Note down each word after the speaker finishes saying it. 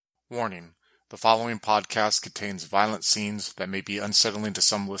Warning: the following podcast contains violent scenes that may be unsettling to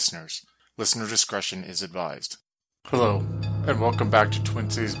some listeners. Listener discretion is advised. Hello, and welcome back to Twin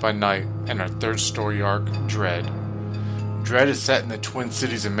Cities by Night and our third story arc, Dread. Dread is set in the Twin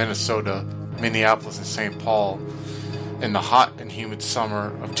Cities of Minnesota, Minneapolis, and St. Paul in the hot and humid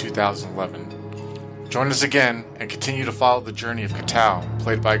summer of 2011. Join us again and continue to follow the journey of Katao,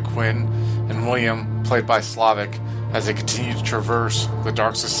 played by Quinn, and William, played by Slavic, as they continue to traverse the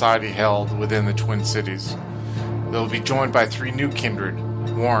dark society held within the Twin Cities. They will be joined by three new kindred: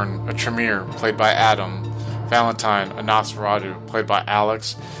 Warren, a Tremere, played by Adam; Valentine, a Nosferatu, played by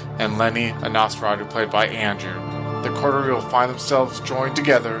Alex; and Lenny, a Nosferatu, played by Andrew. The coterie will find themselves joined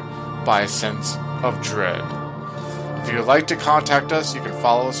together by a sense of dread. If you would like to contact us, you can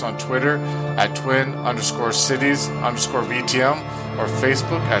follow us on Twitter at twin_cities_VTM or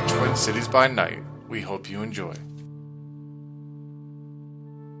Facebook at Twin Cities by Night. We hope you enjoy.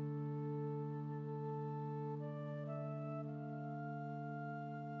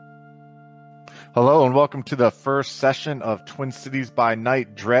 Hello and welcome to the first session of Twin Cities by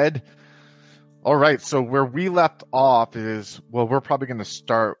Night Dread. All right, so where we left off is, well, we're probably going to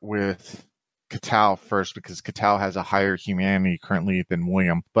start with Katao first because Katao has a higher humanity currently than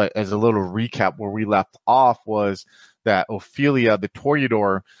William. But as a little recap, where we left off was that Ophelia, the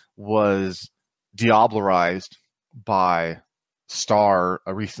Toreador, was diablerized by Star,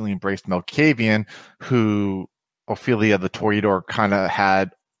 a recently embraced Malkavian, who Ophelia, the Toreador, kind of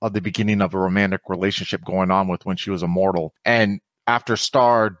had at the beginning of a romantic relationship going on with when she was a mortal. And after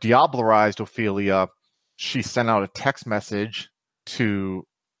Star diablerized Ophelia, she sent out a text message to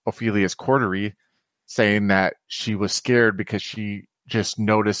Ophelia's coterie saying that she was scared because she just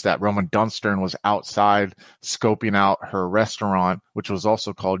noticed that Roman Dunstern was outside scoping out her restaurant, which was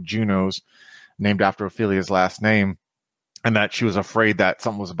also called Juno's, named after Ophelia's last name, and that she was afraid that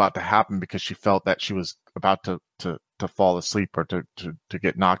something was about to happen because she felt that she was about to fall asleep or to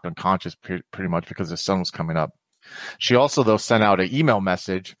get knocked unconscious pretty much because the sun was coming up. She also, though, sent out an email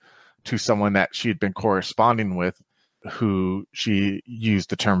message to someone that she had been corresponding with, who she used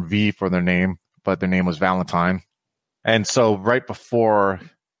the term V for their name, but their name was Valentine. And so right before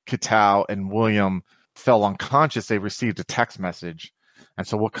Katao and William fell unconscious, they received a text message. And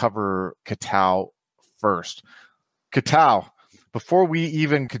so we'll cover Katao first. Katao, before we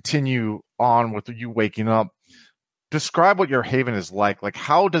even continue on with you waking up, describe what your haven is like. Like,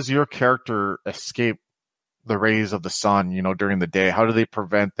 how does your character escape the rays of the sun, during the day? How do they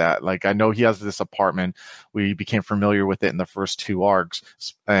prevent that? Like, I know he has this apartment. We became familiar with it in the first two arcs.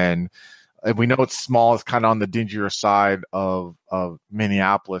 And we know it's small. It's kind of on the dingier side of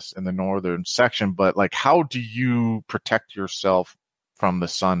Minneapolis in the northern section. But, like, how do you protect yourself from the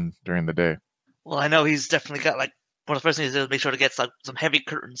sun during the day? Well, I know he's definitely got, like, one of the first things to do is make sure to get some heavy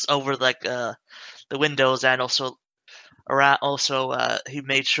curtains over, like, the windows, and also around. Also, he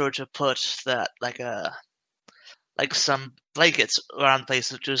made sure to put that, like some blankets around the place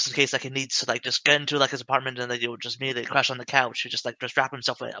just in case, like, he needs to, like, just get into, like, his apartment and then just immediately crash on the couch and just wrap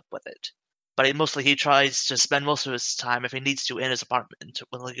himself up with it. But he tries to spend most of his time, if he needs to, in his apartment.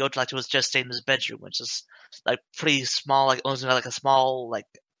 When he go to his just stay in his bedroom, which is, like, pretty small, like only like a small, like,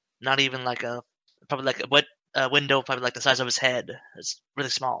 not even like probably like a window, probably like the size of his head. It's really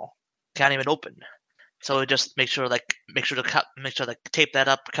small, can't even open. So just make sure to tape that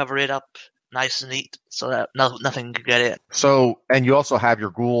up, cover it up nice and neat, so that nothing can get in. So, and you also have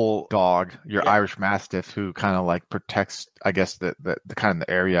your ghoul dog, your Irish Mastiff, who kind of like protects, I guess, the kind of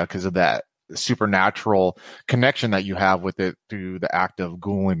the area because of that supernatural connection that you have with it through the act of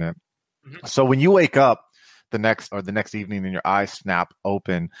ghouling it. Mm-hmm. So when you wake up the next evening and your eyes snap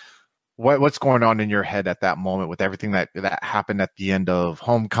open, what's going on in your head at that moment with everything that happened at the end of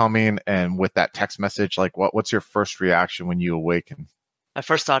Homecoming and with that text message? Like, what's your first reaction when you awaken? My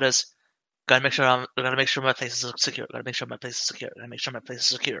first thought is, gotta make sure my place is secure. Gotta make sure my place is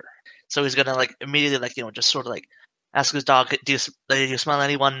secure. So he's gonna immediately just sort of ask his dog, do you smell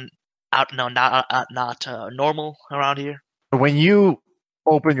anyone out? No, not normal around here. When you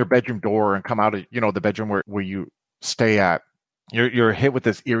open your bedroom door and come out of the bedroom where you stay at, you're hit with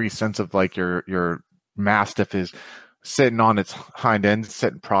this eerie sense of like your Mastiff is sitting on its hind end,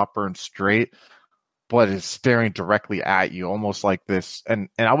 sitting proper and straight, but is staring directly at you, almost like this. And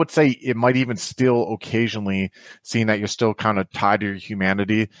I would say it might even still occasionally, seeing that you're still kind of tied to your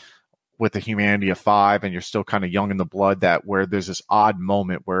humanity with the humanity of 5 and you're still kind of young in the blood, that where there's this odd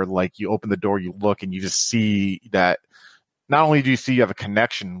moment where like you open the door, you look and you just see that not only do you see you have a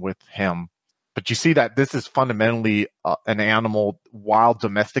connection with him, but you see that this is fundamentally an animal, while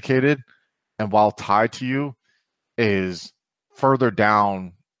domesticated and while tied to you, is further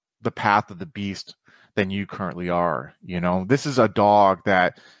down the path of the beast than you currently are. This is a dog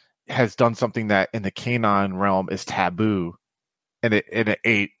that has done something that in the canine realm is taboo, and it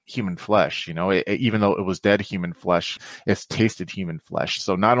ate human flesh. Even though it was dead human flesh, it's tasted human flesh.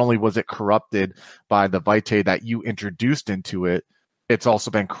 So not only was it corrupted by the vitae that you introduced into it, it's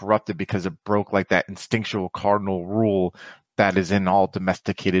also been corrupted because it broke like that instinctual cardinal rule that is in all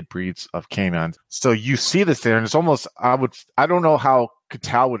domesticated breeds of canines. So you see this there, and it's almost, I don't know how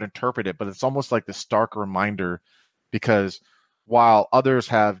Catal would interpret it, but it's almost like the stark reminder, because while others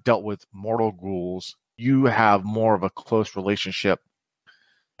have dealt with mortal ghouls, you have more of a close relationship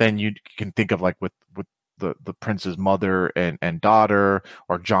than you can think of, like with the prince's mother and daughter,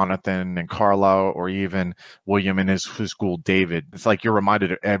 or Jonathan and Carla, or even William and his ghoul David. It's like you're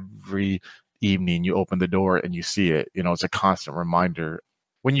reminded of every evening you open the door and you see it. It's a constant reminder.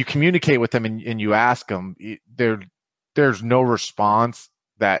 When you communicate with them and you ask them, there's no response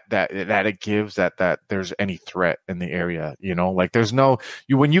that it gives that there's any threat in the area. Like there's no,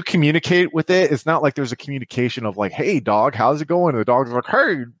 when you communicate with it, it's not like there's a communication of like, hey dog, how's it going? And the dog's like,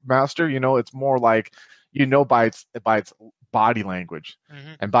 hey master. It's more like, by its body language,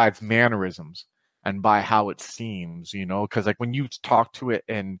 Mm-hmm. and by its mannerisms, and by how it seems, because like when you talk to it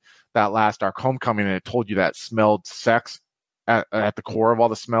in that last Ark Homecoming, and it told you that smelled sex at the core of all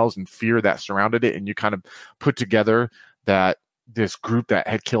the smells and fear that surrounded it, and you kind of put together that this group that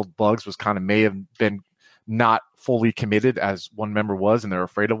had killed bugs was kind of may have been not fully committed as one member was, and they're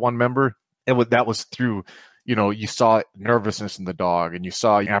afraid of one member. And that was through, you saw nervousness in the dog, and you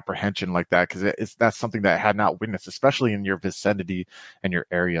saw apprehension like that, because that's something that I had not witnessed, especially in your vicinity and your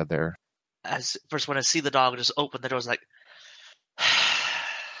area there. As first, when I see the dog just open the door, it's like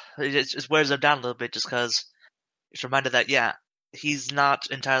it just wears them down a little bit, just because it's reminded that he's not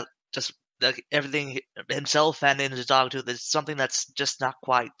entirely just like everything himself, and in his dog too. There's something that's just not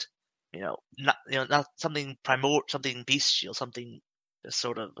quite, not something primordial, something bestial, something just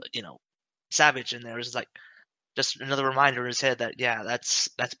sort of savage in there. It's like just another reminder in his head that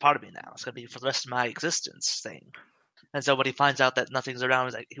that's part of me now. It's gonna be for the rest of my existence thing. And so when he finds out that nothing's around,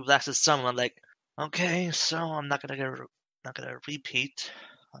 he's like, he asks someone like, okay, so I'm not gonna repeat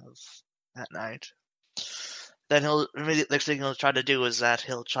of that night. Then next thing he'll try to do is that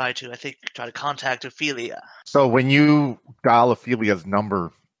he'll try to contact Ophelia. So when you dial Ophelia's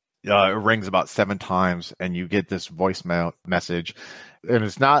number, it rings about 7 times, and you get this voicemail message. And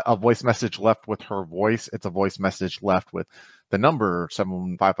it's not a voice message left with her voice. It's a voice message left with the number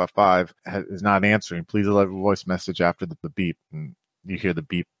 71555 is not answering. Please leave a voice message after the beep. And you hear the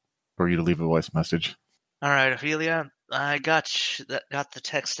beep for you to leave a voice message. All right, Ophelia, I got the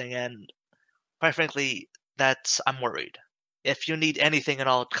texting, and quite frankly, I'm worried. If you need anything at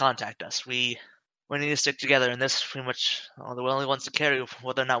all, contact us. We need to stick together, and this pretty much the only ones to carry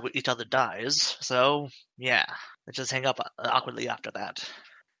whether or not each other dies. So let's just hang up awkwardly after that.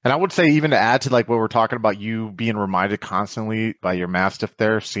 And I would say, even to add to like what we're talking about, you being reminded constantly by your mastiff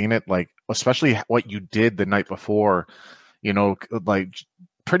there, seeing it, like especially what you did the night before, like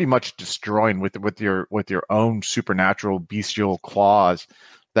pretty much destroying with your own supernatural bestial claws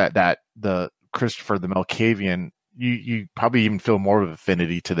that the Christopher the Malkavian, you probably even feel more of an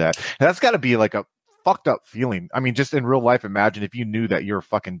affinity to that. And that's got to be like a fucked up feeling. I mean, just in real life, imagine if you knew that you're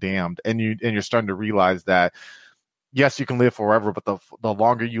fucking damned, and you're starting to realize that yes, you can live forever, but the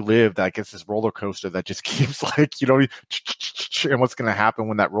longer you live, that gets this roller coaster that just keeps like, and what's going to happen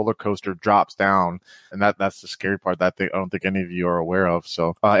when that roller coaster drops down. And that's the scary part that I don't think any of you are aware of.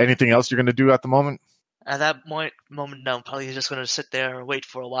 So anything else you're going to do at the moment? At that moment, no. Probably just going to sit there and wait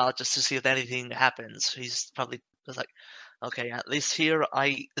for a while just to see if anything happens. He's probably just like, okay, at least here,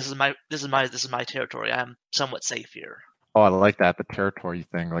 this is my territory. I'm somewhat safe here. Oh, I like that, the territory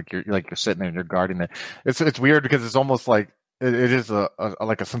thing. Like you're sitting there and you're guarding it. It's weird because it's almost like it is a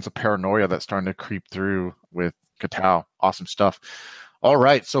like a sense of paranoia that's starting to creep through with Catal. Awesome stuff. All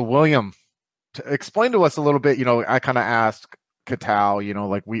right, so William, explain to us a little bit. I kind of asked Catal,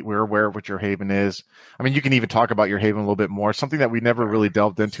 like we're aware of what your haven is. I mean, you can even talk about your haven a little bit more. Something that we never really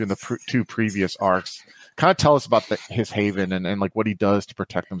delved into in the 2 previous arcs. Kind of tell us about his haven and like what he does to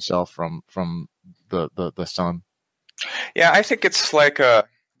protect himself from the sun. Yeah, I think it's like a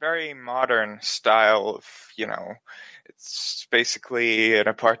very modern style of, it's basically an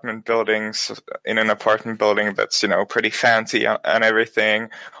apartment building in an apartment building that's, pretty fancy and everything.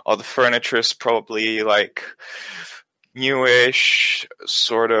 All the furniture is probably like newish,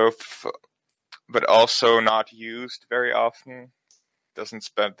 sort of, but also not used very often. Doesn't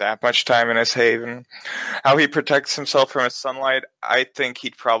spend that much time in his haven. How he protects himself from his sunlight, I think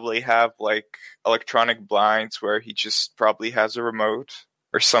he'd probably have like electronic blinds where he just probably has a remote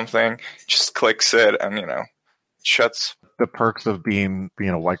or something, just clicks it and, shuts. The perks of being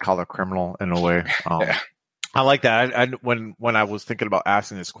a white collar criminal in a way. Yeah. I like that. I when I was thinking about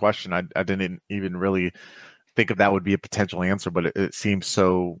asking this question, I didn't even really think if that would be a potential answer, but it seems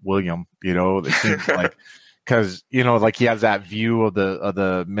so William. It seems like because like he has that view of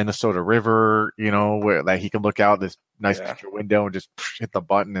the Minnesota River, where that he can look out this nice picture window and just hit the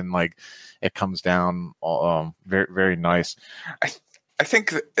button and like it comes down. Very very nice. I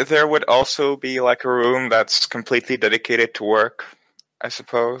think there would also be like a room that's completely dedicated to work, I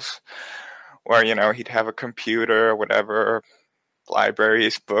suppose, where, he'd have a computer or whatever,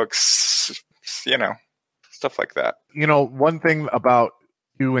 libraries, books, stuff like that. One thing about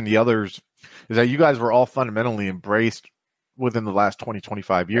you and the others is that you guys were all fundamentally embraced within the last 20,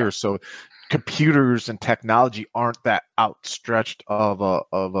 25 years. So computers and technology aren't that outstretched of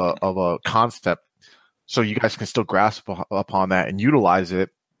a concept. So you guys can still grasp upon that and utilize it,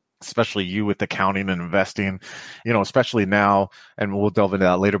 especially you with accounting and investing, especially now, and we'll delve into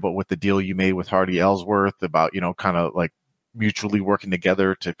that later, but with the deal you made with Hardy Ellsworth about, kind of like mutually working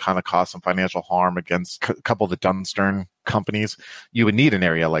together to kind of cause some financial harm against a couple of the Dunstern companies, you would need an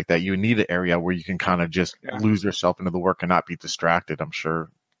area like that. You would need an area where you can kind of just lose yourself into the work and not be distracted. I'm sure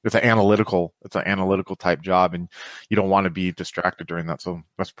it's an analytical type job and you don't want to be distracted during that. So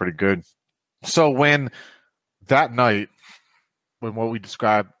that's pretty good. So when that night, when what we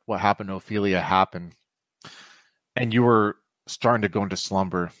described, what happened to Ophelia happened, and you were starting to go into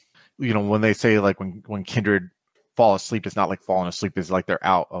slumber, when they say like when kindred fall asleep, it's not like falling asleep, it's like they're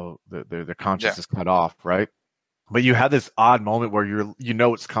out of their consciousness cut off, right? But you had this odd moment where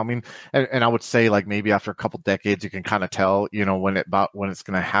it's coming, and I would say like maybe after a couple decades you can kind of tell, when it's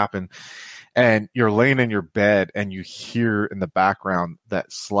going to happen, and you're laying in your bed and you hear in the background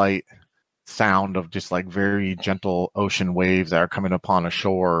that slight sound of just like very gentle ocean waves that are coming upon a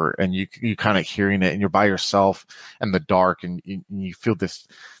shore, and you kind of hearing it, and you're by yourself in the dark, and you feel this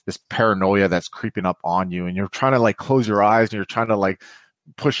paranoia that's creeping up on you, and you're trying to like close your eyes and you're trying to like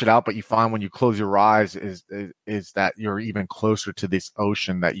push it out, but you find when you close your eyes is that you're even closer to this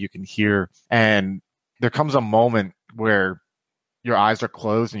ocean that you can hear. And there comes a moment where your eyes are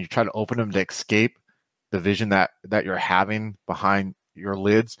closed and you try to open them to escape the vision that you're having behind your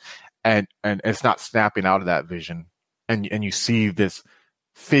lids, and it's not snapping out of that vision, and you see this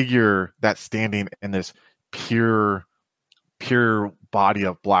figure that's standing in this pure body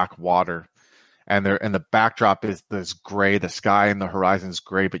of black water, and the backdrop is this gray, the sky and the horizon is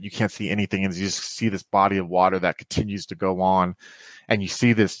gray, but you can't see anything, and you just see this body of water that continues to go on, and you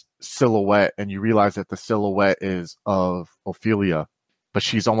see this silhouette, and you realize that the silhouette is of Ophelia, but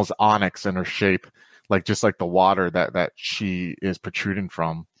she's almost onyx in her shape, like just like the water that she is protruding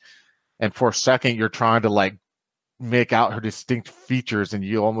from. And for a second, you're trying to like make out her distinct features, and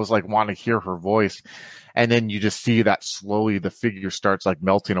you almost like want to hear her voice. And then you just see that slowly the figure starts like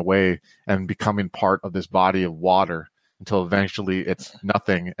melting away and becoming part of this body of water until eventually it's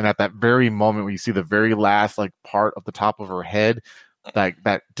nothing. And at that very moment when you see the very last like part of the top of her head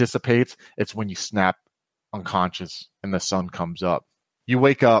that dissipates, it's when you snap unconscious and the sun comes up. You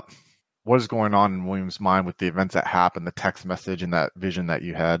wake up. What is going on in William's mind with the events that happened, the text message and that vision that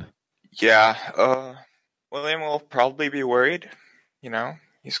you had? Yeah, William will probably be worried.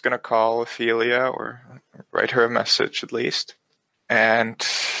 He's going to call Ophelia or write her a message at least. And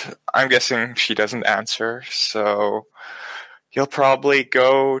I'm guessing she doesn't answer, so he'll probably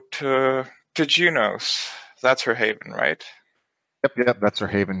go to Juno's. That's her haven, right? Yep, that's her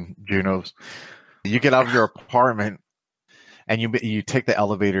haven, Juno's. You get out of your apartment and you take the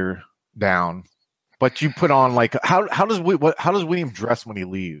elevator down. But you put on like how does William dress when he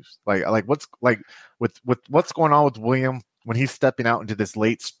leaves? Like what's like with what's going on with William when he's stepping out into this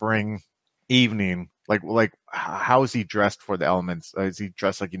late spring evening? Like how is he dressed for the elements? Is he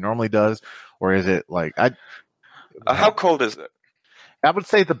dressed like he normally does, or is it like how cold is it? I would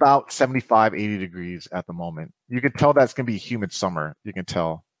say it's about 75, 80 degrees at the moment. You can tell that's going to be a humid summer. You can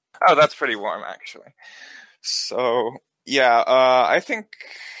tell. Oh, that's pretty warm actually. So yeah, I think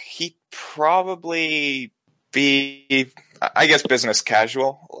he'd probably be, I guess, business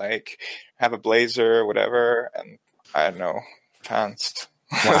casual, like have a blazer or whatever, and I don't know, pants.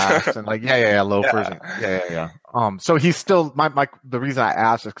 Slacks and like loafers. Yeah. So he's still the reason I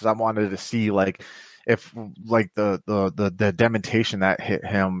asked is because I wanted to see like if like the dementation that hit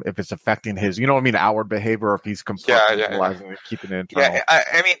him, if it's affecting his, outward behavior, or if he's compartmentalizing and keeping it internal. Yeah,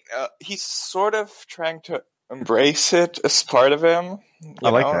 I mean, he's sort of trying to embrace it as part of him. I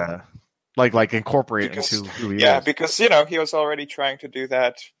like that. Like incorporate into who he is. Yeah, because he was already trying to do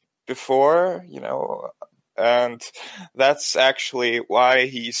that before, and that's actually why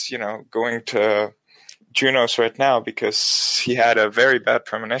he's, going to Junos right now, because he had a very bad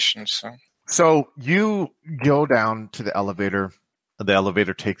premonition. So you go down to the elevator. The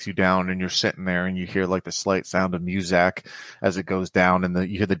elevator takes you down, and you're sitting there, and you hear like the slight sound of music as it goes down, and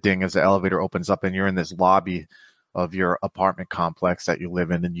you hear the ding as the elevator opens up, and you're in this lobby of your apartment complex that you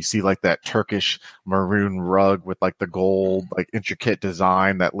live in, and you see like that Turkish maroon rug with like the gold, like intricate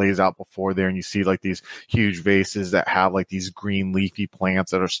design that lays out before there, and you see like these huge vases that have like these green leafy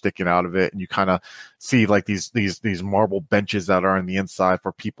plants that are sticking out of it, and you kind of see like these marble benches that are on the inside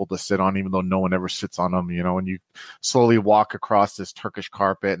for people to sit on, even though no one ever sits on them, and you slowly walk across this Turkish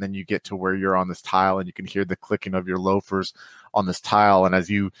carpet, and then you get to where you're on this tile, and you can hear the clicking of your loafers on this tile. And as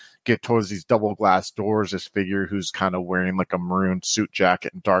you get towards these double glass doors, this figure who's kind of wearing like a maroon suit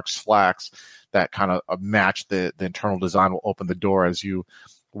jacket and dark slacks that kind of match the internal design will open the door as you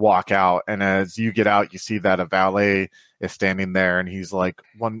walk out. And as you get out, you see that a valet is standing there, and he's like,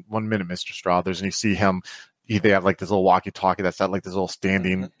 one minute, Mr. Strothers. And you see him, they have like this little walkie-talkie that's at like this little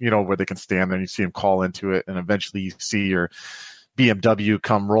standing, where they can stand there, and you see him call into it. And eventually you see your BMW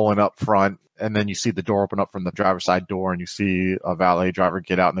come rolling up front, and then you see the door open up from the driver's side door, and you see a valet driver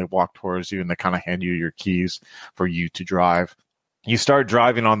get out, and they walk towards you, and they kind of hand you your keys for you to drive. You start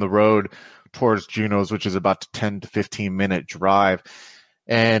driving on the road towards Junos, which is about a 10 to 15 minute drive.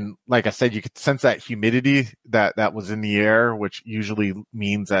 And like I said, you could sense that humidity that was in the air, which usually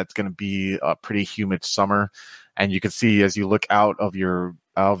means that it's going to be a pretty humid summer. And you can see as you look out of your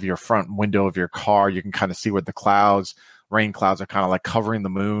front window of your car, you can kind of see where the rain clouds are kind of like covering the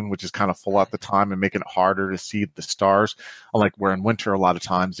moon, which is kind of full at the time and making it harder to see the stars. Unlike where in winter, a lot of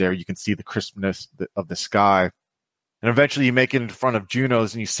times there, you can see the crispness of the sky. And eventually you make it in front of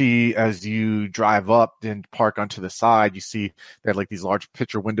Junos, and you see as you drive up and park onto the side, you see they have like these large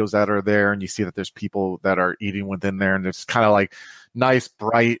picture windows that are there, and you see that there's people that are eating within there, and it's kind of like nice,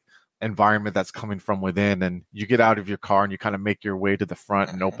 bright environment that's coming from within. And you get out of your car and you kind of make your way to the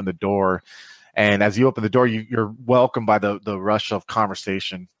front and open the door. And as you open the door, you're welcomed by the rush of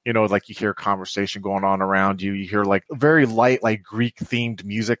conversation. Like you hear conversation going on around you. You hear like very light, like Greek themed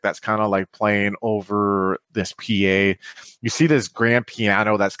music that's kind of like playing over this PA. You see this grand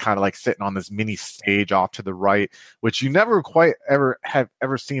piano that's kind of like sitting on this mini stage off to the right, which you never quite have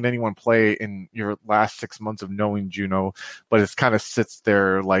seen anyone play in your last 6 months of knowing Juno, but it's kind of sits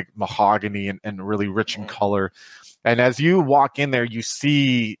there like mahogany and really rich in color. And as you walk in there, you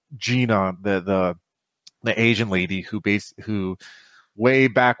see Gina, the Asian lady who way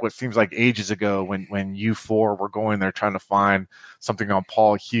back what seems like ages ago when you four were going there trying to find something on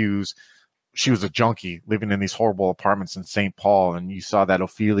Paul Hughes. She was a junkie living in these horrible apartments in St. Paul. And you saw that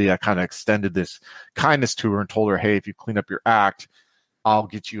Ophelia kind of extended this kindness to her and told her, hey, if you clean up your act, I'll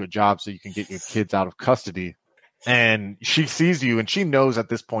get you a job so you can get your kids out of custody. And she sees you, and she knows at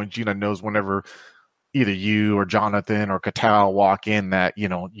this point, Gina knows whenever either you or Jonathan or Catal walk in that,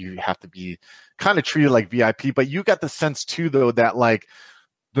 you have to be kind of treated like VIP. But you got the sense too, though, that like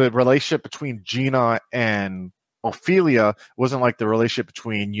the relationship between Gina and Ophelia wasn't like the relationship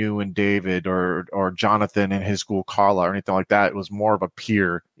between you and David or Jonathan and his school Carla or anything like that. It was more of a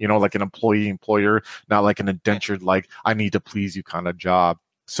peer, like an employer, not like an indentured, like I need to please you kind of job.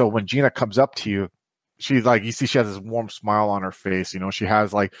 So when Gina comes up to you, she's like, you see she has this warm smile on her face. She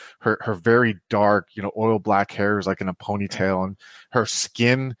has like her very dark, oil black hair is like in a ponytail, and her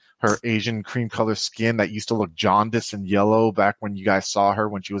skin, her Asian cream color skin that used to look jaundiced and yellow back when you guys saw her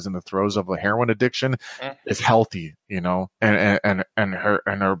when she was in the throes of a heroin addiction is healthy, and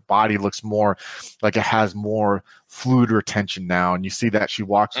her body looks more like it has more fluid retention now. And you see that she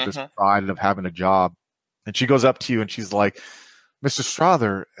walks with this pride of having a job, and she goes up to you and she's like, Mr.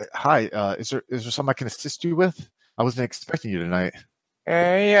 Strother, hi. Is there something I can assist you with? I wasn't expecting you tonight.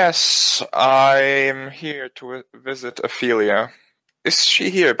 Yes, I'm here to visit Ophelia. Is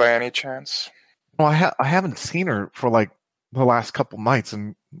she here by any chance? Well, I haven't seen her for like the last couple nights,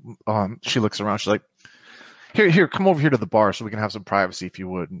 and she looks around. She's like, "Here, come over here to the bar so we can have some privacy, if you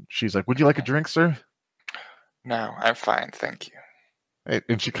would." And she's like, "Would you like a drink, sir?" No, I'm fine, thank you.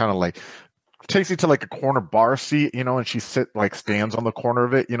 And she kind of like takes you to like a corner bar seat, and she stands on the corner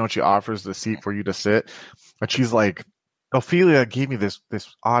of it, and she offers the seat for you to sit. And she's like, Ophelia gave me this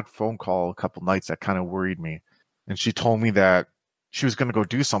odd phone call a couple nights that kind of worried me. And she told me that she was going to go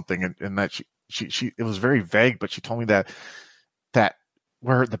do something, and that she it was very vague, but she told me that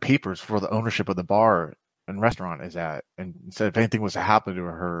where the papers for the ownership of the bar and restaurant is at. And said if anything was to happen to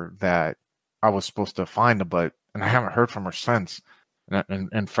her that I was supposed to find them, and I haven't heard from her since.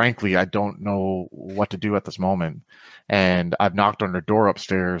 And frankly, I don't know what to do at this moment. And I've knocked on her door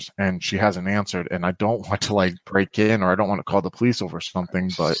upstairs, and she hasn't answered. And I don't want to like break in, or I don't want to call the police over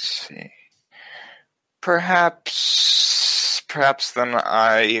something. But Let's see. Perhaps then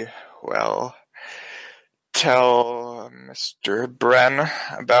I will tell Mr. Bren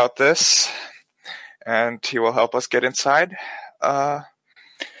about this, and he will help us get inside. I'm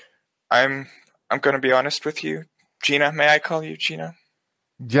going to be honest with you, Gina. May I call you Gina?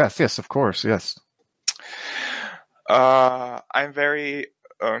 yes, of course, yes. I'm very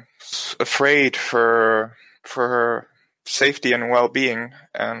afraid for her safety and well-being,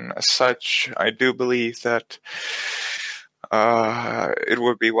 and as such, I do believe that it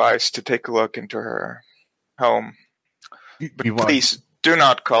would be wise to take a look into her home. But please do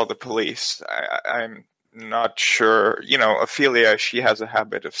not call the police. I'm not sure. You know, Ophelia, she has a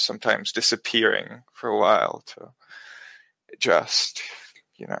habit of sometimes disappearing for a while to just,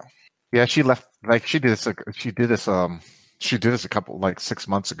 you know. Yeah, she left. Like she did this a couple like 6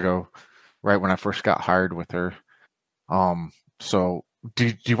 months ago, right when I first got hired with her. So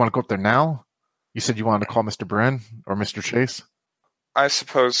do you want to go up there now? You said you wanted to call Mr. Bren or Mr. Chase? I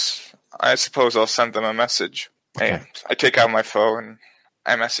suppose I'll send them a message. Okay. I take out my phone and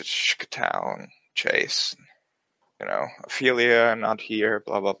I message Catal and Chase. You know, Ophelia, not here,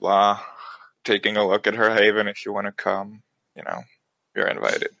 blah, blah, blah. Taking a look at her haven if you want to come. You know, you're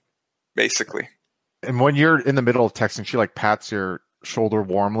invited, basically. And when you're in the middle of texting, she like pats your shoulder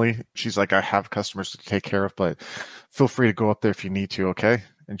warmly. She's like, I have customers to take care of, but feel free to go up there if you need to, okay?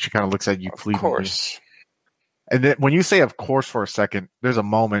 And she kind of looks at you pleadingly. Of course. And then when you say of course for a second, there's a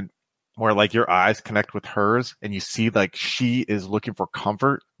moment where like your eyes connect with hers and you see like she is looking for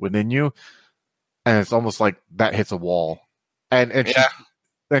comfort within you. And it's almost like that hits a wall. And yeah.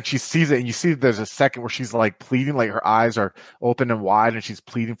 Then she sees it, and you see there's a second where she's like pleading, like her eyes are open and wide, and she's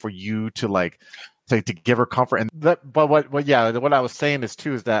pleading for you to like to give her comfort. And that, but what I was saying is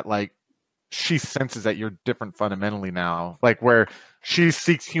too is that like she senses that you're different fundamentally now, like where she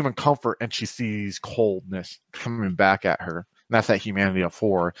seeks human comfort and she sees coldness coming back at her. And that's that humanity of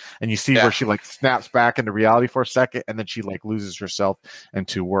 4. And you see where she like snaps back into reality for a second, and then she like loses herself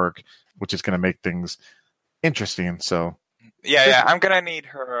into work, which is going to make things interesting. So yeah, I'm going to need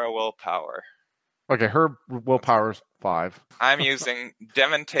her willpower. Okay, her willpower is 5. I'm using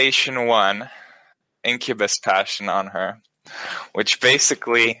Dementation 1, Incubus Passion on her, which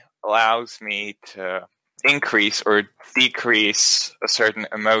basically allows me to increase or decrease a certain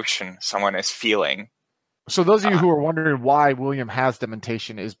emotion someone is feeling. So those of you who are wondering why William has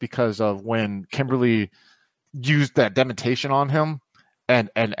Dementation is because of when Kimberly used that Dementation on him and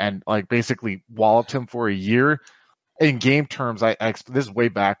like basically walloped him for a year. In game terms, I this is way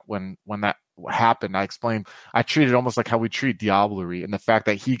back when that happened. I explained I treated it almost like how we treat Diablerie, and the fact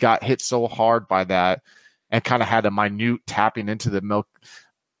that he got hit so hard by that and kind of had a minute tapping into the milk.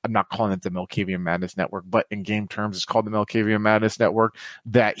 I'm not calling it the Malkavian Madness Network, but in game terms, it's called the Malkavian Madness Network,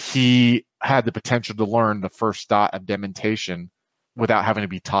 that he had the potential to learn the first dot of Dementation without having to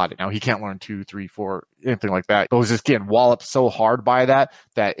be taught it. Now, he can't learn 2, 3, 4, anything like that. But it was just getting walloped so hard by that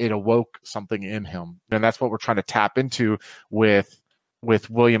it awoke something in him. And that's what we're trying to tap into with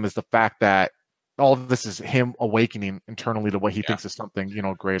William, is the fact that all of this is him awakening internally to what he thinks is something,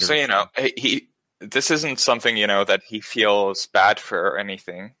 greater. So, this isn't something, that he feels bad for or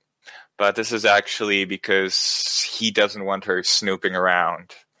anything, but this is actually because he doesn't want her snooping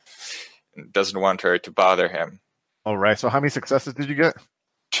around, doesn't want her to bother him. All right. So how many successes did you get?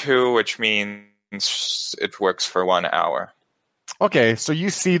 2, which means it works for 1 hour. Okay. So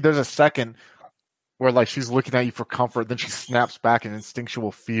you see there's a second where like she's looking at you for comfort, then she snaps back in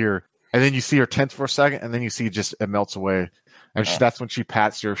instinctual fear, and then you see her tense for a second, and then you see just it melts away. And that's when she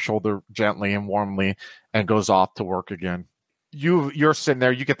pats your shoulder gently and warmly and goes off to work again. You're sitting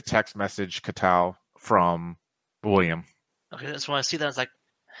there. You get the text message, Catal, from William. Okay, so when I see that, I was like,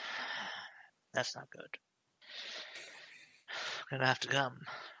 that's not good. I'm going to have to come.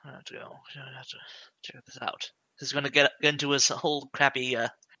 I'm going to have to go. I'm going to have to check this out. He's going to get into his whole crappy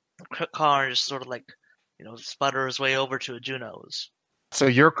car and just sort of like, sputter his way over to a Juno's. So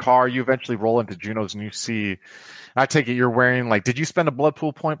your car, you eventually roll into Juno's, and you see, I take it you're wearing, like, did you spend a blood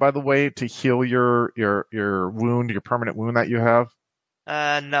pool point, by the way, to heal your wound, your permanent wound that you have?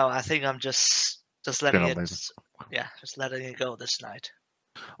 No, I think I'm just letting it, just letting it go this night.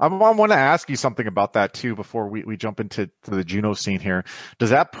 I want to ask you something about that too before we jump into the Juno scene here.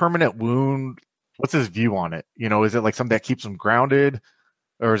 Does that permanent wound, what's his view on it? Is it like something that keeps him grounded?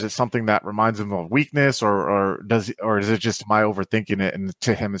 Or is it something that reminds him of weakness, or is it just my overthinking it, and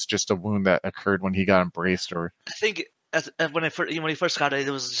to him it's just a wound that occurred when he got embraced? Or I think when he first got it,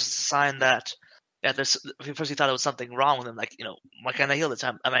 it was just a sign that first he thought it was something wrong with him. Like, why can't I heal this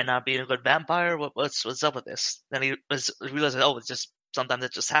time? Am I not being a good vampire? What's up with this? Then he realized, oh, it's just sometimes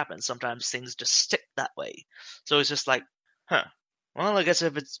it just happens. Sometimes things just stick that way. So it's just like, huh. Well, I guess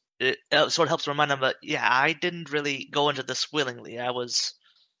if it sort of helps remind him that, yeah, I didn't really go into this willingly. I was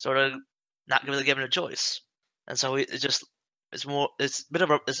sort of not really given a choice, and so it's a bit of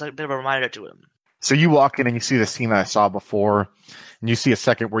a reminder to him. So you walk in and you see the scene that I saw before, and you see a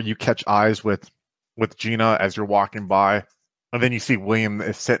second where you catch eyes with Gina as you're walking by, and then you see William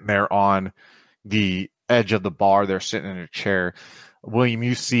is sitting there on the edge of the bar. They're sitting in a chair. William,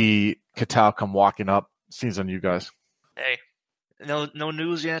 you see Catal come walking up, sees on you guys. Hey. No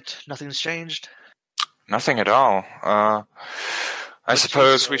news yet? Nothing's changed? Nothing at all. I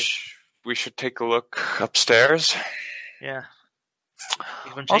suppose we should take a look upstairs. Yeah.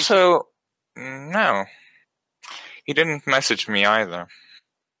 Also, no. He didn't message me either.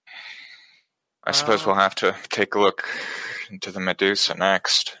 I suppose we'll have to take a look into the Medusa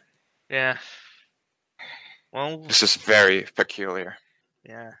next. Yeah. Well, this is very peculiar.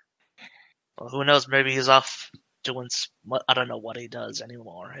 Yeah. Well, who knows? Maybe he's off doing. I don't know what he does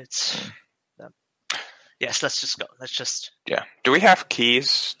anymore. It's. Yes, let's just go. Yeah. Do we have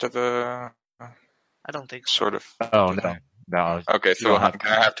keys to the? I don't think so. Sort of. Oh no. Okay, so I'm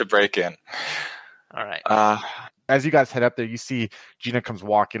gonna have to break in. All right. As you guys head up there, you see Gina comes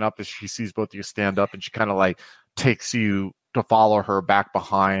walking up as she sees both of you stand up, and she kind of like takes you to follow her back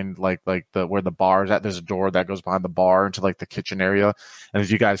behind like the where the bar is at. There's a door that goes behind the bar into like the kitchen area, and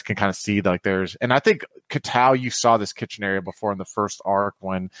as you guys can kind of see, like and I think Catal, you saw this kitchen area before in the first arc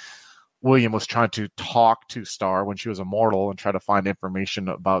when William was trying to talk to Star when she was immortal and try to find information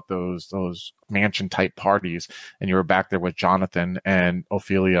about those mansion type parties, and you were back there with Jonathan and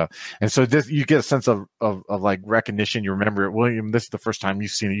Ophelia, and so this you get a sense of like recognition. You remember it, William. This is the first time you've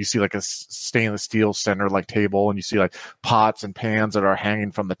seen it. You see like a stainless steel center like table, and you see like pots and pans that are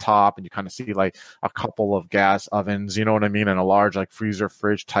hanging from the top, and you kind of see like a couple of gas ovens, you know what I mean, and a large like freezer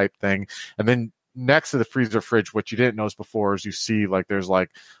fridge type thing, and then next to the freezer fridge, what you didn't notice before is you see like there's like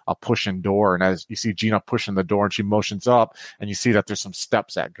a pushing door, and as you see Gina pushing the door and she motions up, and you see that there's some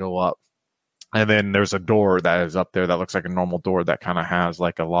steps that go up, and then there's a door that is up there that looks like a normal door that kind of has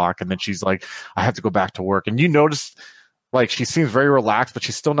like a lock, and then she's like, I have to go back to work. And you notice like she seems very relaxed, but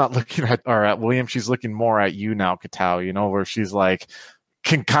she's still not looking at William. She's looking more at you now, Catal, you know, where she's like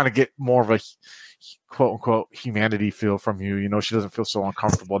can kind of get more of a quote unquote humanity feel from you. You know, she doesn't feel so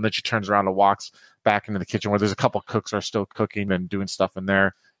uncomfortable. And then she turns around and walks back into the kitchen where there's a couple cooks are still cooking and doing stuff in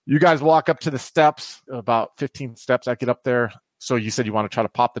there. You guys walk up to the steps, about 15 steps. I get up there. So you said you want to try to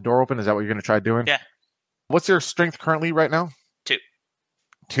pop the door open. Is that what you're going to try doing? Yeah. What's your strength currently right now?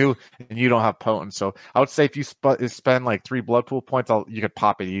 2. And you don't have potent. So I would say if you spend like 3 blood pool points, you could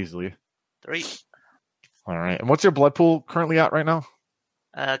pop it easily. 3. All right. And what's your blood pool currently at right now?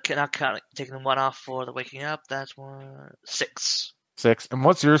 Not taking 1 off for the waking up. That's 6. 6. And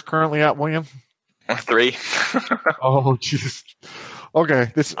what's yours currently at, William? 3. Oh, jeez.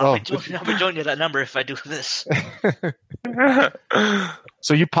 Okay. I'll be joining you that number if I do this.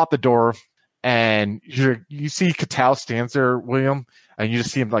 So you pop the door, and you see Catal stands there, William, and you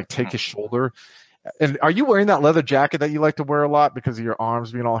just see him like take his shoulder. And are you wearing that leather jacket that you like to wear a lot because of your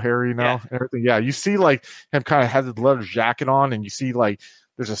arms being all hairy now? Yeah. And everything. Yeah. You see like him kind of has his leather jacket on, and you see like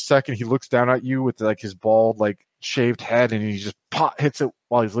there's a second he looks down at you with like his bald like shaved head, and he just hits it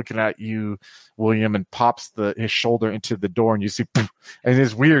while he's looking at you, William, and pops his shoulder into the door, and you see, and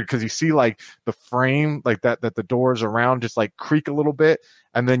it's weird because you see like the frame like that the doors around just like creak a little bit,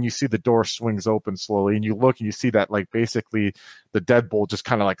 and then you see the door swings open slowly, and you look and you see that like basically the deadbolt just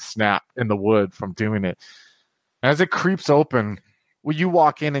kind of like snap in the wood from doing it. As it creeps open, well, you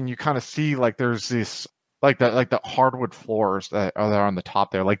walk in and you kind of see like there's this like the hardwood floors that are there on the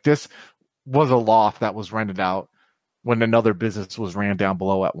top there. Like this was a loft that was rented out when another business was ran down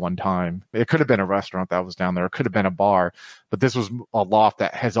below at one time. It could have been a restaurant that was down there. It could have been a bar, but this was a loft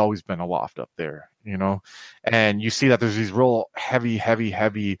that has always been a loft up there, you know? And you see that there's these real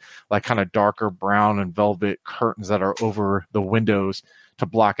heavy, like kind of darker brown and velvet curtains that are over the windows to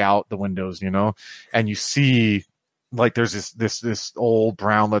block out the windows, you know? And you see like there's this old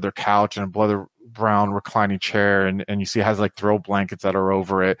brown leather couch and a brown reclining chair, and you see it has like throw blankets that are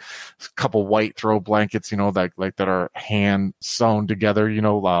over it, a couple white throw blankets, that are hand sewn together,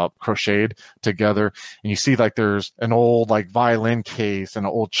 crocheted together. And you see like there's an old like violin case and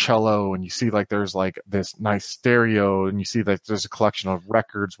an old cello, and you see like there's like this nice stereo, and you see that there's a collection of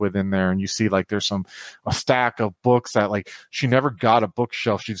records within there, and you see like there's a stack of books that like she never got a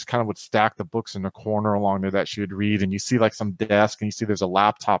bookshelf. She just kind of would stack the books in the corner along there that she would read. And you see like some desk, and you see there's a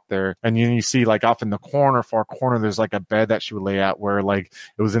laptop there, and then you see like off in the far corner, there's like a bed that she would lay at, where like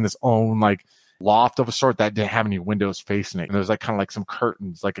it was in its own like loft of a sort that didn't have any windows facing it. And there's like kind of like some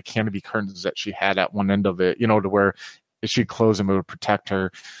curtains, like a canopy curtains that she had at one end of it, to where if she'd close them, it would protect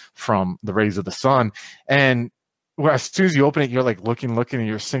her from the rays of the sun. And as soon as you open it, you're like looking,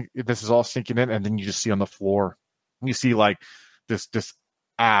 and this is all sinking in, and then you just see on the floor, you see like this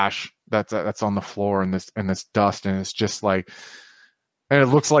ash that's on the floor, and this dust, and it's just like, and it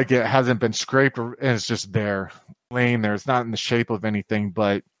looks like it hasn't been scraped, and it's just there, laying there. It's not in the shape of anything,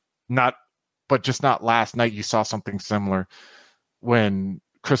 but just not last night. You saw something similar when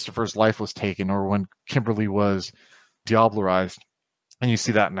Christopher's life was taken, or when Kimberly was diablerized, and you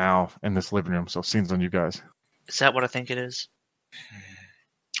see that now in this living room. So scenes on you guys. Is that what I think it is?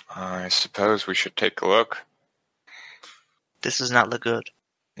 I suppose we should take a look. This does not look good.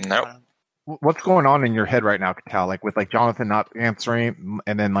 Nope. What's going on in your head right now, Katal? Like with like Jonathan not answering,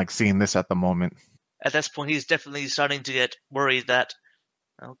 and then like seeing this at the moment. At this point, he's definitely starting to get worried that,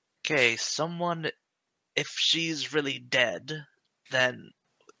 okay, if she's really dead, then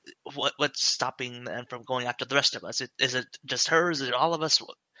what's stopping them from going after the rest of us? Is it just her? Is it all of us?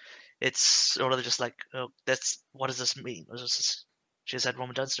 It's sort of just like, what does this mean? She just had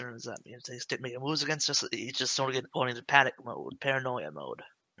Roman Dunstan, does that mean they didn't make moves against us? He's just sort of going into panic mode, paranoia mode.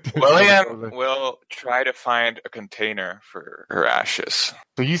 William will try to find a container for her ashes.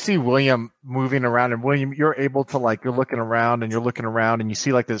 So you see William moving around, and William, you're able to like, you're looking around, and and you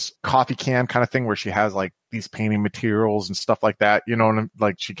see like this coffee can kind of thing where she has like these painting materials and stuff like that, and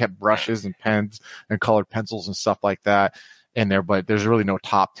like she kept brushes and pens and colored pencils and stuff like that in there, but there's really no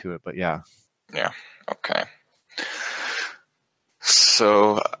top to it. But yeah. Okay.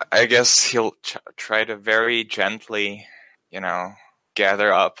 So I guess he'll try to very gently,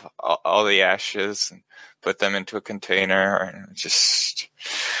 gather up all the ashes and put them into a container, and just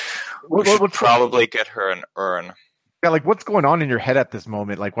we should probably get her an urn. Yeah, like what's going on in your head at this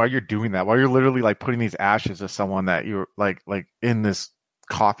moment? Like while you're doing that, while you're literally like putting these ashes of someone that you're like in this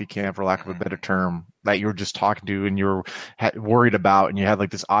coffee can, for lack of a better term, that you were just talking to, and you're worried about, and you had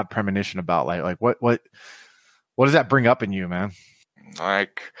like this odd premonition about, like what does that bring up in you, man?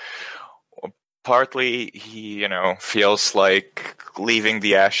 Like, partly he, feels like leaving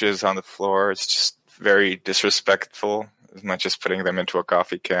the ashes on the floor is just very disrespectful, as much as putting them into a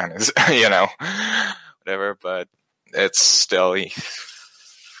coffee can is, whatever. But it's still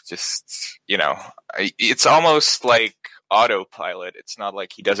just, it's almost like autopilot. It's not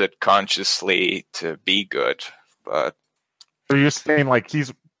like he does it consciously to be good, but. So you're saying like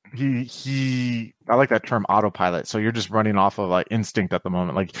he I like that term, autopilot. So you're just running off of like instinct at the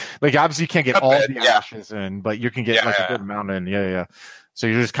moment. Like obviously you can't get all the ashes in, but you can get a good amount in. Yeah. So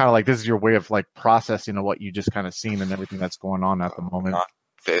you're just kind of like, this is your way of like processing of what you just kind of seen and everything that's going on at the moment. Not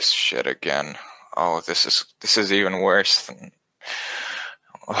this shit again. Oh, this is even worse than.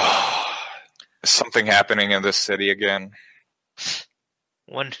 Is something happening in this city again?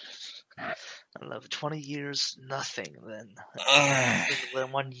 20 years, nothing.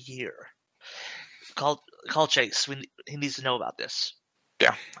 Then 1 year. Call Chase. He needs to know about this.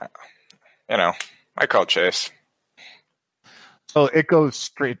 Yeah, I call Chase. So it goes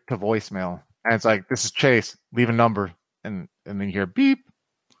straight to voicemail, and it's like, "This is Chase. Leave a number," and then you hear beep.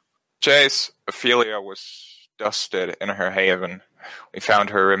 Chase, Ophelia was dusted in her haven. We found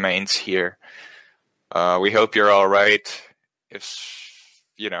her remains here. We hope you're all right. If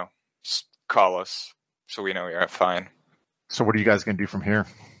just call us so we know you're fine. So what are you guys gonna do from here?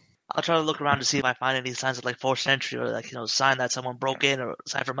 I'll try to look around to see if I find any signs of like 4th century, or like sign that someone broke in, or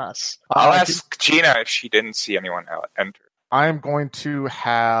aside from us. I'll ask Gina if she didn't see anyone enter. I'm going to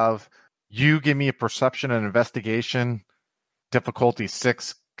have you give me a perception and investigation, difficulty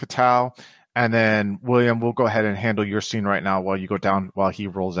 6, Katal, and then William, we'll go ahead and handle your scene right now while you go down, while he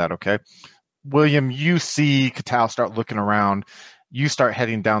rolls out, okay? William, you see Katal start looking around. You start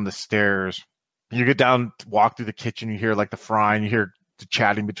heading down the stairs. You get down, walk through the kitchen. You hear like the frying. You hear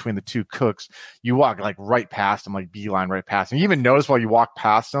chatting between the two cooks. You walk like right past them, like beeline right past them. You even notice while you walk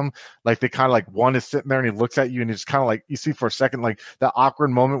past them, like they kind of like one is sitting there and he looks at you and it's kind of like you see for a second like that awkward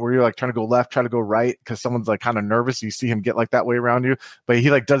moment where you're like trying to go left, try to go right because someone's like kind of nervous. You see him get like that way around you, but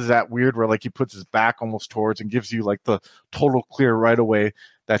he like does that weird where like he puts his back almost towards and gives you like the total clear right away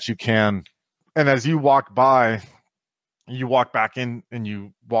that you can. And as you walk by, you walk back in and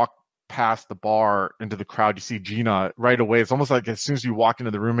you walk past the bar into the crowd. You see Gina right away. It's almost like as soon as you walk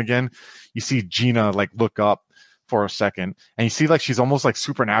into the room again, you see Gina like look up for a second and you see like she's almost like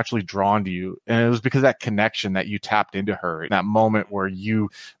supernaturally drawn to you. And it was because of that connection that you tapped into her in that moment where you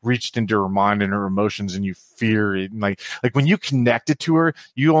reached into her mind and her emotions and you fear it. And like when you connected to her,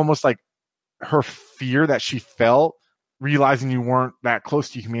 you almost like her fear that she felt realizing you weren't that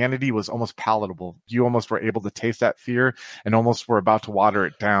close to humanity was almost palatable. You almost were able to taste that fear and almost were about to water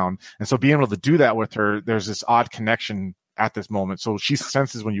it down. And so being able to do that with her, there's this odd connection at this moment. So she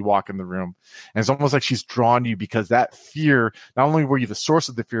senses when you walk in the room and it's almost like she's drawn to you because that fear, not only were you the source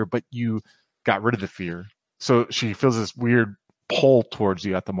of the fear, but you got rid of the fear. So she feels this weird pull towards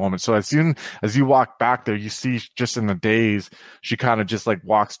you at the moment. So as soon as you walk back there, you see just in the daze, she kind of just like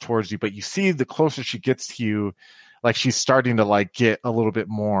walks towards you, but you see the closer she gets to you, like she's starting to like get a little bit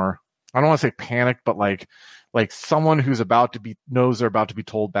more, I don't want to say panicked, but like someone who's about to be knows they're about to be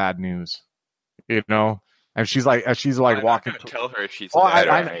told bad news, you know? And she's like, as she's like walking. Tell her if she's dead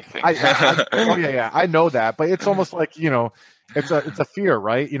or anything. Oh yeah, I know that, but it's almost like it's a fear,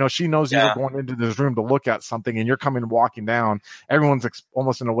 right? She knows you were going into this room to look at something, and you're coming walking down. Everyone's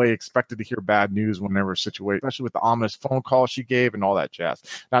almost in a way expected to hear bad news whenever a situation, especially with the ominous phone call she gave and all that jazz.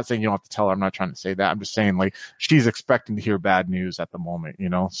 Not saying you don't have to tell her. I'm not trying to say that. I'm just saying like she's expecting to hear bad news at the moment,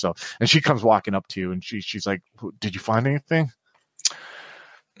 So, and she comes walking up to you, and she's like, "Did you find anything?"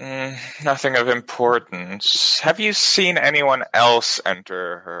 Nothing of importance. Have you seen anyone else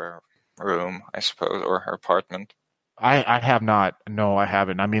enter her room, I suppose, or her apartment? I have not. No, I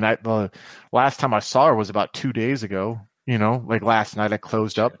haven't. I mean, the last time I saw her was about 2 days ago. Like last night I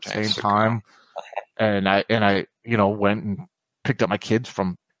closed up at the same time, and I went and picked up my kids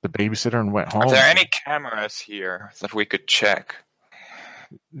from the babysitter and went home. Are there any cameras here that we could check?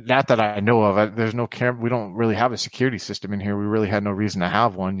 Not that I know of. There's no camera. We don't really have a security system in here. We really had no reason to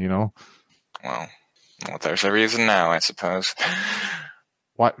have one, Well, there's a reason now, I suppose.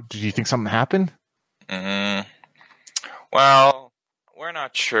 What? Did you think something happened? Well, we're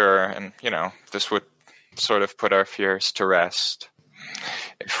not sure, and, this would sort of put our fears to rest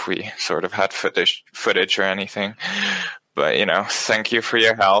if we sort of had footage or anything. But, thank you for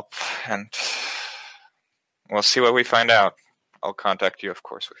your help, and we'll see what we find out. I'll contact you, of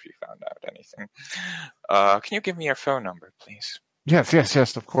course, if you found out anything. Can you give me your phone number, please? Yes,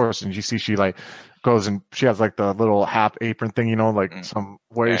 of course. And you see she like goes and she has like the little half apron thing, some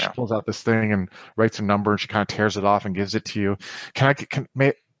way she pulls out this thing and writes a number and she kind of tears it off and gives it to you.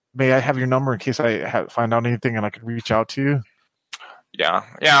 May I have your number in case I find out anything and I can reach out to you? Yeah,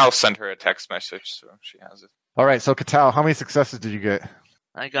 I'll send her a text message so she has it. All right, so Katal, how many successes did you get?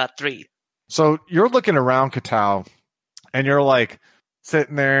 I got 3. So you're looking around, Katal, and you're like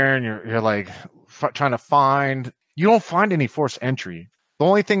sitting there and you're like trying to find. You don't find any forced entry. The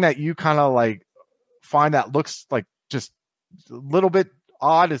only thing that you kind of like find that looks like just a little bit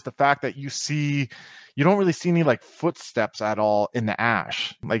odd is the fact that you don't really see any like footsteps at all in the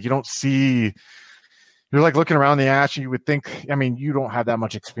ash. Like you don't see. You're like looking around the ash and you would think, I mean, you don't have that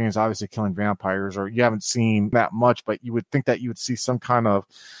much experience, obviously, killing vampires, or you haven't seen that much, but you would think that you would see some kind of,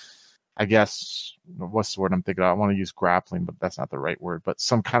 I guess, what's the word I'm thinking of? I want to use grappling, but that's not the right word, but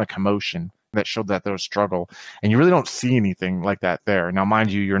some kind of commotion that showed that there was struggle. And you really don't see anything like that there. Now,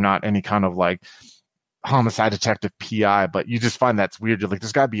 mind you, you're not any kind of like homicide detective PI, but you just find that's weird. You're like,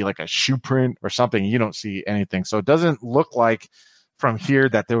 there's got to be like a shoe print or something. You don't see anything. So it doesn't look like from here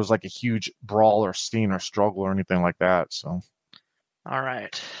that there was like a huge brawl or scene or struggle or anything like that. So, all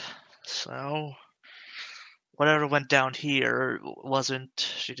right. So whatever went down here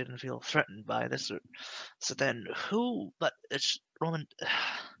she didn't feel threatened by this. So then who? But it's Roman.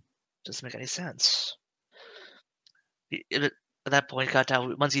 Doesn't make any sense. At that point,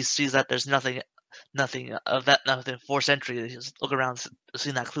 Katal, once he sees that there's nothing of that, nothing forced entry, he just look around,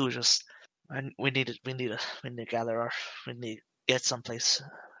 seeing that clue. We need to gather we need to get someplace.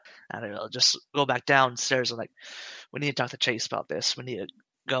 I don't know, just go back downstairs and like, we need to talk to Chase about this. We need to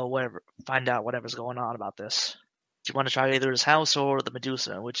go find out whatever's going on about this. Do you want to try either his house or the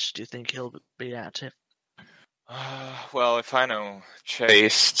Medusa? Which do you think he'll be at? Well, if I know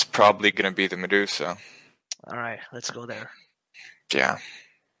Chase, it's probably going to be the Medusa. All right, let's go there. Yeah.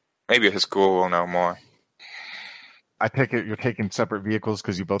 Maybe his ghoul will know more. I take it you're taking separate vehicles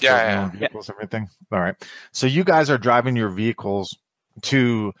because you both Yeah, have your yeah. own vehicles and everything. All right. So you guys are driving your vehicles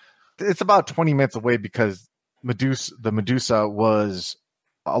to. It's about 20 minutes away because the Medusa was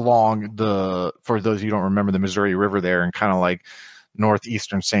along the. For those of you who don't remember the Missouri River there, and kind of like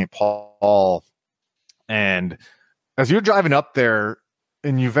northeastern St. Paul. And as you're driving up there,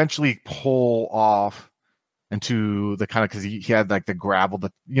 and you eventually pull off into the kind of, because he had like the gravel,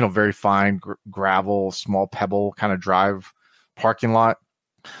 the very fine gravel, small pebble kind of drive parking lot,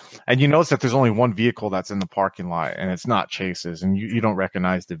 and you notice that there's only one vehicle that's in the parking lot, and it's not Chase's, and you don't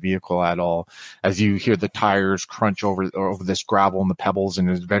recognize the vehicle at all as you hear the tires crunch over this gravel and the pebbles, and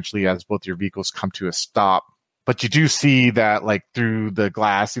eventually as both your vehicles come to a stop. But you do see that like through the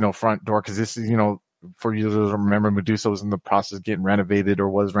glass, front door, because this is for you to remember, Medusa was in the process of getting renovated, or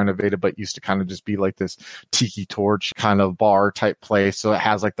was renovated, but used to kind of just be like this tiki torch kind of bar type place. So it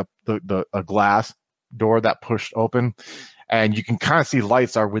has like a glass door that pushed open, and you can kind of see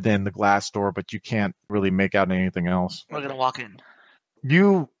lights are within the glass door, but you can't really make out anything else. We're gonna walk in.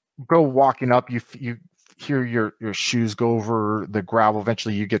 You go walking up, you hear your shoes go over the gravel.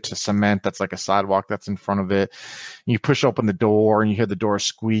 Eventually you get to cement that's like a sidewalk that's in front of it. You push open the door and you hear the door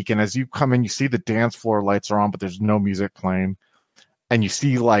squeak, and as you come in you see the dance floor lights are on, but there's no music playing, and you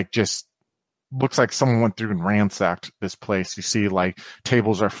see like just looks like someone went through and ransacked this place. You see like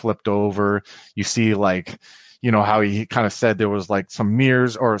tables are flipped over. You see like how he kind of said there was like some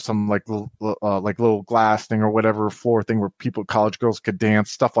mirrors or some like little glass thing or whatever floor thing where college girls could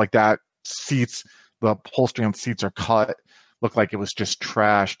dance, stuff like that. Seats, the upholstery on seats are cut, look like it was just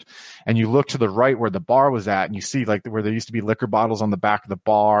trashed. And you look to the right where the bar was at, and you see like where there used to be liquor bottles on the back of the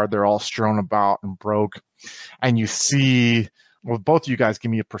bar. They're all strewn about and broke. And you see, well, both of you guys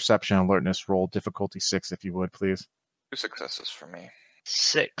give me a perception alertness roll, difficulty 6, if you would, please. 2 successes for me.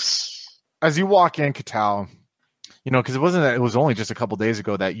 6. As you walk in, Catal, because it was only just a couple days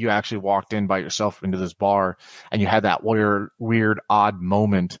ago that you actually walked in by yourself into this bar, and you had that weird, odd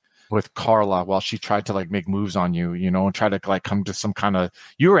moment with Carla while she tried to like make moves on you, and try to like come to some kind of,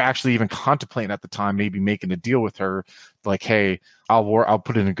 you were actually even contemplating at the time maybe making a deal with her, like, hey, I'll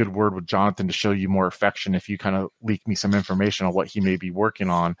put in a good word with Jonathan to show you more affection if you kind of leak me some information on what he may be working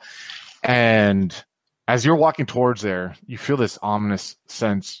on. And as you're walking towards there, you feel this ominous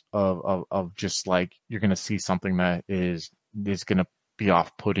sense of just like you're going to see something that is going to be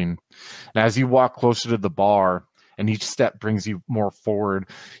off-putting. And as you walk closer to the bar, and each step brings you more forward,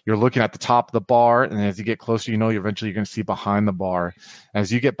 you're looking at the top of the bar, and as you get closer, you're eventually going to see behind the bar.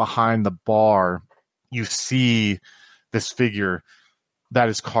 As you get behind the bar, you see this figure that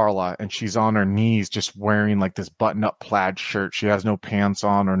is Carla, and she's on her knees just wearing like this button-up plaid shirt. She has no pants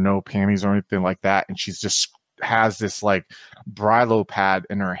on or no panties or anything like that, and she's just has this like Brillo pad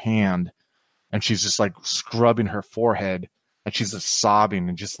in her hand, and she's just like scrubbing her forehead, and she's just sobbing,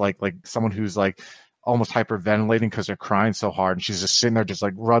 and just like someone who's like almost hyperventilating because they're crying so hard, and she's just sitting there just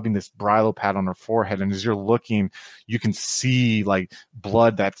like rubbing this Brillo pad on her forehead. And as you're looking, you can see like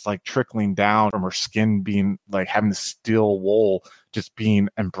blood that's like trickling down from her skin, being like having this steel wool just being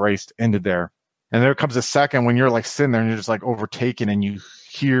embraced into there. And there comes a second when you're like sitting there and you're just like overtaken, and you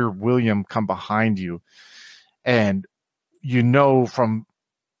hear William come behind you, and from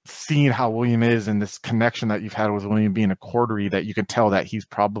seeing how William is and this connection that you've had with William being a coterie, that you can tell that he's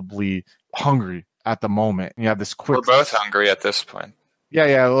probably hungry at the moment. You have this quick. We're both hungry at this point.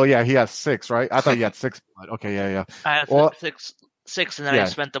 Yeah. Well, yeah, he has 6, right? I thought you had 6 blood. Okay, yeah. I have six, and then I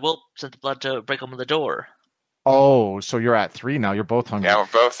spent the blood to break open the door. Oh, so you're at 3 now. You're both hungry. Yeah, we're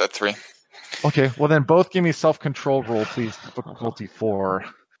both at 3. Okay, well then both give me self-control roll, please. Difficulty 4.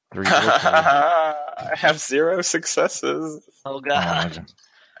 3. I have 0 successes. Oh god. Can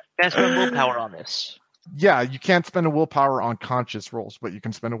I spend willpower on this? Yeah, you can't spend a willpower on conscious rolls, but you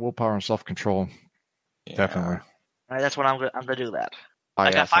can spend a willpower on self-control. Yeah. Definitely. All right, that's what I'm gonna do that.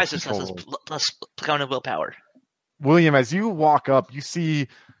 I got 5 successes plus counting willpower. William, as you walk up, you see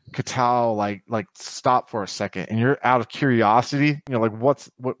Catal like stop for a second, and you're out of curiosity. Like what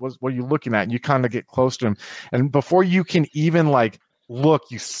are you looking at? And you kind of get close to him, and before you can even like look,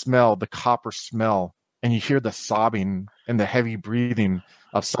 you smell the copper smell, and you hear the sobbing and the heavy breathing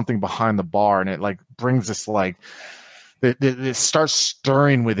of something behind the bar, and it like brings this like it starts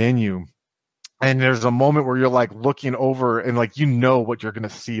stirring within you. And there's a moment where you're like looking over, and like what you're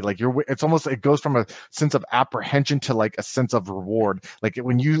gonna see. Like it's almost, it goes from a sense of apprehension to like a sense of reward. Like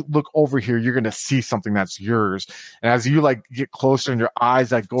when you look over here, you're gonna see something that's yours. And as you like get closer, and your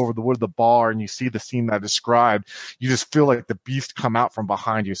eyes like go over the wood of the bar, and you see the scene that I described, you just feel like the beast come out from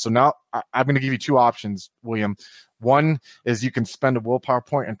behind you. So now I'm gonna give you 2 options, William. One is you can spend a willpower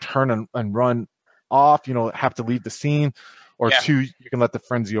point and turn and run off, have to leave the scene, or Yeah. 2, you can let the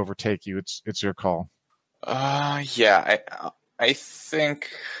frenzy overtake you. It's your call. Yeah, I think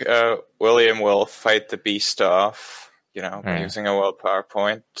William will fight the beast off, by using a willpower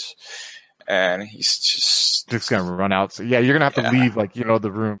point, and he's just gonna run out. So yeah, you're gonna have to leave,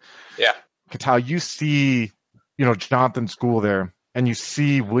 the room. Yeah. Katao, you see, Jonathan's school there, and you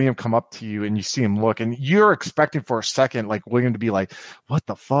see William come up to you, and you see him look, and you're expecting for a second, like, William to be like, what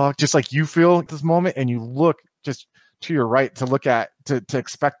the fuck? Just like you feel at this moment, and you look just to your right to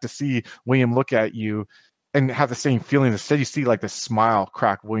expect to see William look at you and have the same feeling. Instead, you see like this smile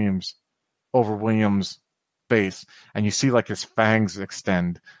crack over William's face, and you see like his fangs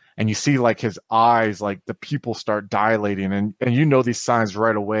extend, and you see like his eyes, like the pupils start dilating, and these signs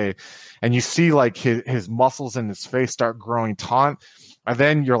right away, and you see like his muscles in his face start growing taut, and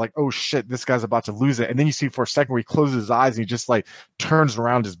then you're like, oh shit, this guy's about to lose it. And then you see for a second where he closes his eyes and he just like turns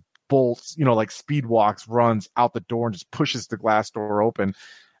around, his bolts, like speed walks, runs out the door and just pushes the glass door open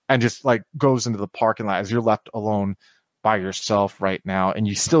and just like goes into the parking lot as you're left alone by yourself right now. And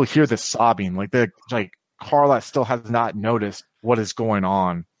you still hear the sobbing, like Carla still has not noticed what is going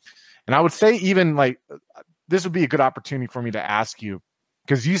on. And I would say even like this would be a good opportunity for me to ask you,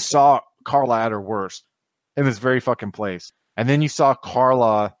 because you saw Carla at her worst in this very fucking place. And then you saw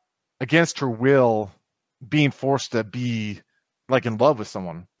Carla against her will being forced to be like in love with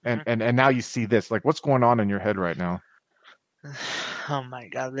someone. And now you see this. Like, what's going on in your head right now? Oh my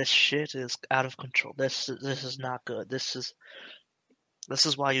god, this shit is out of control. This is not good. This is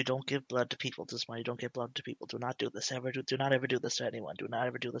why you don't give blood to people. This is why you don't give blood to people. Do not do this ever. Do not ever do this to anyone. Do not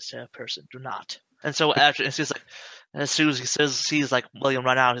ever do this to a person. Do not. And so after it's just like, as soon as he sees like William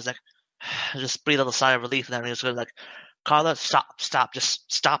run out, he's like, just breathe a sigh of relief, and then he's like, Carla, stop,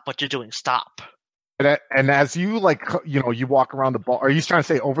 just stop what you're doing, stop. And as you you walk around the bar, are you trying to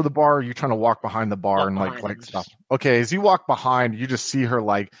say over the bar, or are you trying to walk behind the bar and like stop? Okay, as you walk behind, you just see her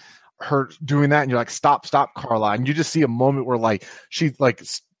like her doing that, and you're like, stop, Carla. And you just see a moment where like she like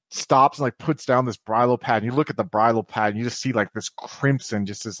stops and like puts down this bridle pad, and you look at the bridle pad and you just see like this crimson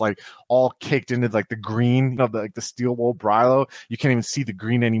just is like all caked into like the green of the steel wool bridle. You can't even see the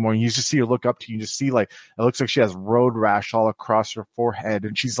green anymore. And you just see her look up to you, and just see like it looks like she has road rash all across her forehead,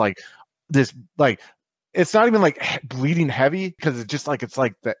 and she's like this like it's not even like bleeding heavy, because it's just like it's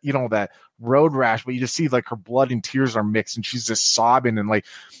like that that road rash, but you just see like her blood and tears are mixed, and she's just sobbing, and like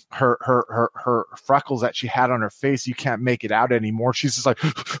her freckles that she had on her face, you can't make it out anymore. She's just like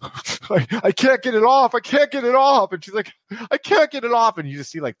I can't get it off, and she's like, I can't get it off, and you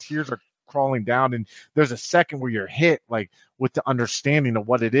just see like tears are crawling down. And there's a second where you're hit like with the understanding of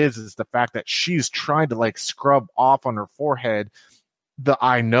what it is the fact that she's trying to like scrub off on her forehead the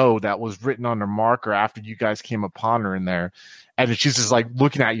I know that was written on her marker after you guys came upon her in there. And she's just like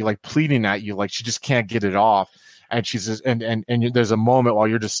looking at you, like pleading at you, like she just can't get it off. And she's just, and there's a moment while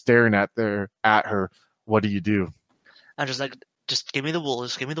you're just staring at her. What do you do? I'm just like, just give me the wool.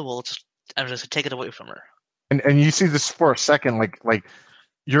 Just give me the wool. I'm just gonna take it away from her. And you see this for a second, like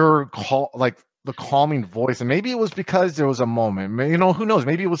your call, like the calming voice. And maybe it was because there was a moment, who knows?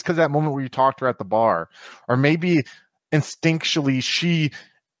 Maybe it was because that moment where you talked to her at the bar, or maybe instinctually she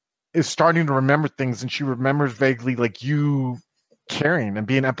is starting to remember things, and she remembers vaguely like you caring and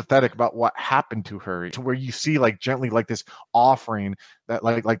being empathetic about what happened to her, to where you see like gently like this offering that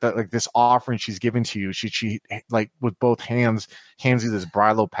like this offering she's given to you. She like with both hands hands you this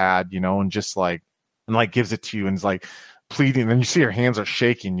bridle pad, and just like gives it to you, and is like pleading, and you see her hands are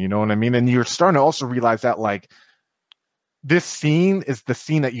shaking, you know what I mean? And you're starting to also realize that like this scene is the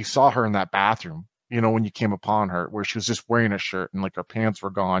scene that you saw her in that bathroom, when you came upon her, where she was just wearing a shirt and like her pants were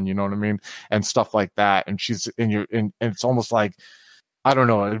gone, you know what I mean? And stuff like that. And she's and it's almost like, I don't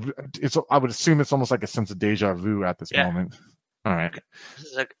know. I would assume it's almost like a sense of deja vu at this moment. All right.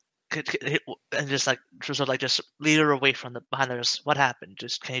 Like, and just like, sort of like just lead her away from behind her. What happened?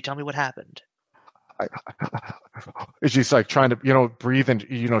 Just, can you tell me what happened? She's like trying to, breathe, and,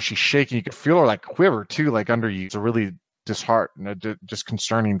 she's shaking. You can feel her like quiver too, like under you. It's a really disheartening, just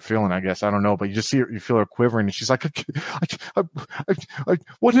concerning feeling, I guess. I don't know, but you just see her, you feel her quivering, and she's like,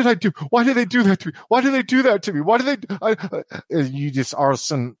 what did I do? Why did they do that to me? Why did they do that to me? Why did they? You just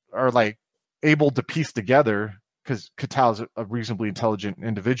are like able to piece together, because Katao is a reasonably intelligent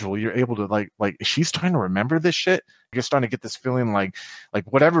individual. You're able to like she's trying to remember this shit. You're starting to get this feeling like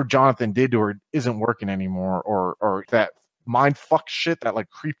whatever Jonathan did to her isn't working anymore, or that mind fuck shit that like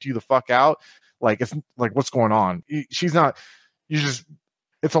creeped you the fuck out. Like, it's like, what's going on? She's not,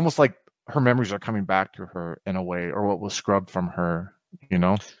 it's almost like her memories are coming back to her in a way, or what was scrubbed from her,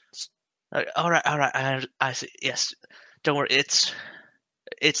 All right. I see. Yes. Don't worry.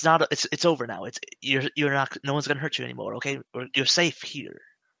 It's not. It's over now. You're not. No one's gonna hurt you anymore. Okay, you're safe here.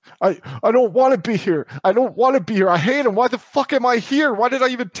 I don't want to be here. I don't want to be here. I hate him. Why the fuck am I here? Why did I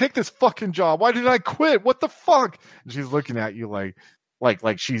even take this fucking job? Why did I quit? What the fuck? And she's looking at you like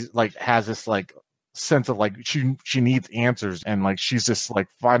she's like has this like sense of like she needs answers, and like she's just like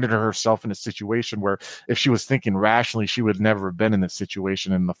finding herself in a situation where if she was thinking rationally, she would never have been in this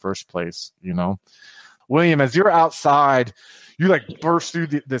situation in the first place, you know? William, as you're outside, you like burst through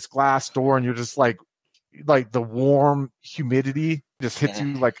this glass door, and you're just like the warm humidity just hits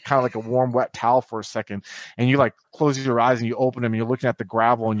you like kind of like a warm wet towel for a second, and you like close your eyes and you open them and you're looking at the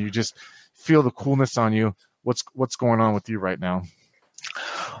gravel and you just feel the coolness on you. What's going on with you right now?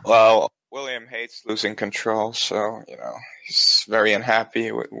 Well, William hates losing control, so he's very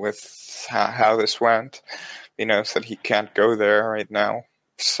unhappy with how this went. He knows that he can't go there right now,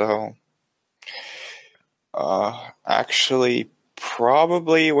 so actually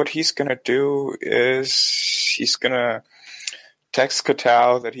probably what he's gonna do is he's gonna text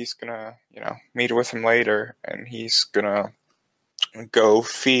Katao that he's gonna meet with him later, and he's gonna go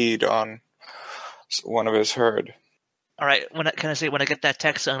feed on one of his herd. All right. When I get that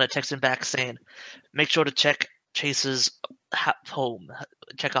text, I'm gonna text him back saying, "Make sure to check Chase's home.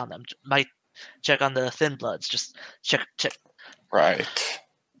 Check on them. Might check on the Thin Bloods. Just check." Right.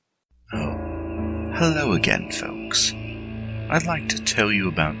 Oh, hello again, folks. I'd like to tell you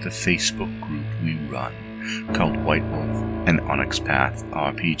about the Facebook group we run called White Wolf and Onyx Path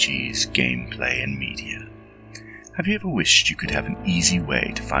RPGs Gameplay and Media. Have you ever wished you could have an easy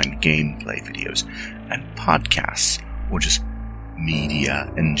way to find gameplay videos and podcasts, or just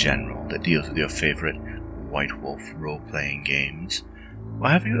media in general that deals with your favorite White Wolf role-playing games? Or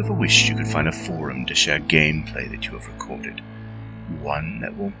have you ever wished you could find a forum to share gameplay that you have recorded? One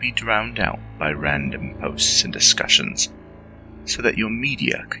that won't be drowned out by random posts and discussions, so that your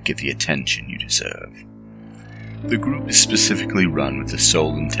media could get the attention you deserve. The group is specifically run with the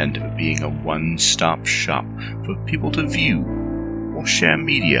sole intent of it being a one-stop shop for people to view or share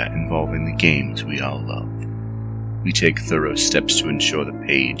media involving the games we all love. We take thorough steps to ensure the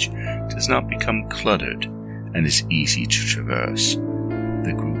page does not become cluttered and is easy to traverse.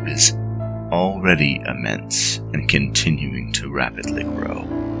 The group is already immense and continuing to rapidly grow,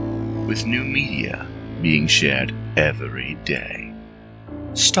 with new media being shared every day.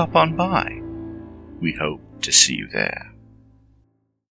 Stop on by. We hope to see you there.